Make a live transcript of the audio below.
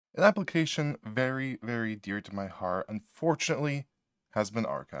An application very, very dear to my heart, unfortunately, has been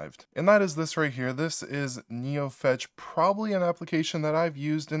archived. And that is this right here. This is neofetch, probably an application that I've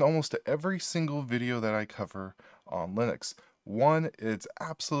used in almost every single video that I cover on Linux. One, it's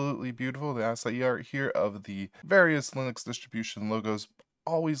absolutely beautiful. The asset art here of the various Linux distribution logos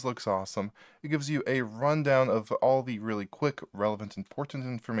always looks awesome. It gives you a rundown of all the really quick, relevant, important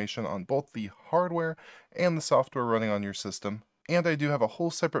information on both the hardware and the software running on your system. And I do have a whole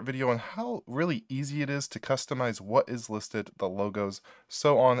separate video on how really easy it is to customize what is listed, the logos,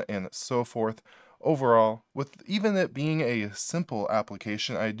 so on and so forth. Overall, with even it being a simple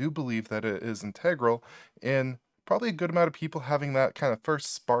application, I do believe that it is integral in probably a good amount of people having that kind of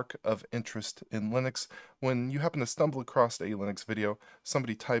first spark of interest in Linux. When you happen to stumble across a Linux video,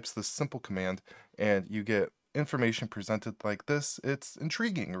 somebody types this simple command, and you get information presented like this. It's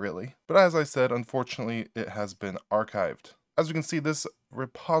intriguing, really. But as I said, unfortunately, it has been archived. As we can see, this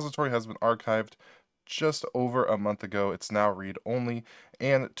repository has been archived just over a month ago. It's now read-only,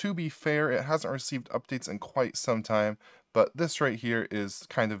 and to be fair, it hasn't received updates in quite some time, but this right here is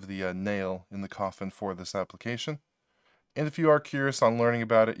kind of the nail in the coffin for this application. And if you are curious on learning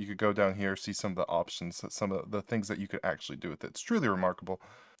about it, you could go down here, see some of the options, some of the things that you could actually do with it. It's truly remarkable.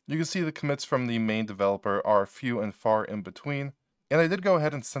 You can see the commits from the main developer are few and far in between. And I did go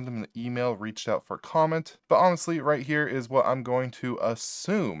ahead and send him an email, reached out for comment, but honestly, right here is what I'm going to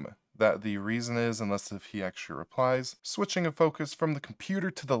assume that the reason is, unless if he actually replies, switching of focus from the computer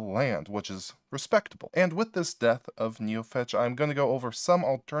to the land, which is respectable. And with this death of neofetch, I'm going to go over some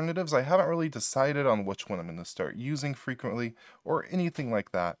alternatives. I haven't really decided on which one I'm going to start using frequently or anything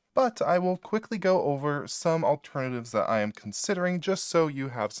like that, but I will quickly go over some alternatives that I am considering just so you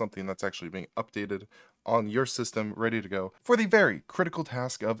have something that's actually being updated on your system ready to go for the very critical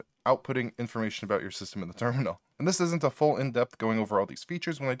task of outputting information about your system in the terminal. And this isn't a full in-depth going over all these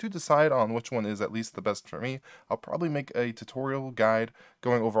features. When I do decide on which one is at least the best for me, I'll probably make a tutorial guide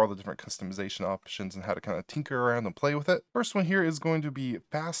going over all the different customization options and how to kind of tinker around and play with it. First one here is going to be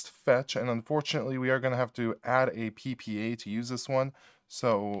fast fetch, and unfortunately we are going to have to add a PPA to use this one.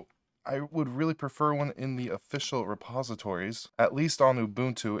 So I would really prefer one in the official repositories. At least on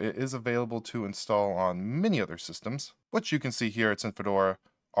Ubuntu, it is available to install on many other systems, which you can see here. It's in Fedora,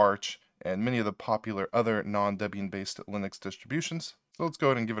 Arch, and many of the popular other non-Debian-based Linux distributions. So let's go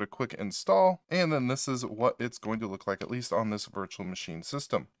ahead and give it a quick install, and then this is what it's going to look like, at least on this virtual machine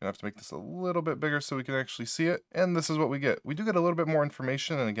system. I'm gonna have to make this a little bit bigger so we can actually see it, and this is what we get. We do get a little bit more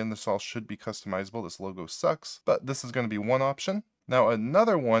information, and again, this all should be customizable. This logo sucks, but this is going to be one option. Now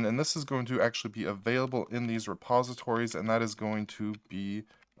another one, and this is going to actually be available in these repositories, and that is going to be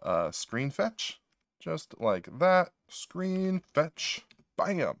screen fetch. Just like that, screen fetch,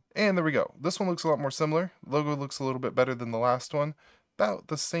 bam. And there we go. This one looks a lot more similar. Logo looks a little bit better than the last one. About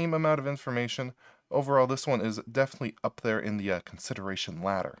the same amount of information. Overall, this one is definitely up there in the consideration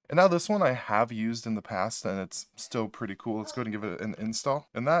ladder. And now this one I have used in the past, and it's still pretty cool. Let's go ahead and give it an install.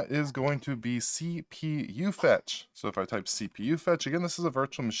 And that is going to be CPU fetch. So if I type CPU fetch, again, this is a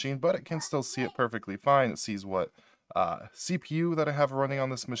virtual machine, but it can still see it perfectly fine. It sees what CPU that I have running on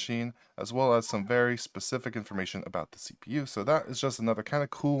this machine, as well as some very specific information about the CPU. So that is just another kind of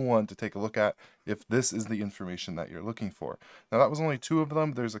cool one to take a look at if this is the information that you're looking for. Now that was only two of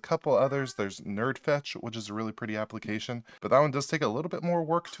them. There's a couple others. There's NerdFetch, which is a really pretty application, but that one does take a little bit more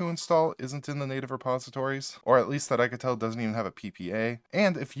work to install, isn't in the native repositories, or at least that I could tell doesn't even have a PPA.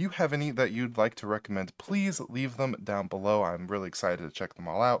 And if you have any that you'd like to recommend, please leave them down below. I'm really excited to check them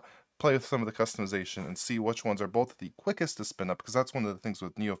all out, play with some of the customization, and see which ones are both the quickest to spin up, because that's one of the things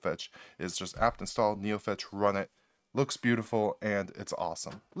with neofetch is just apt install, neofetch, run it. Looks beautiful, and it's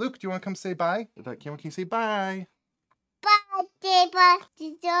awesome. Luke, do you want to come say bye? If that camera, can you say bye? Bye, Dave.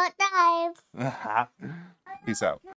 Peace out.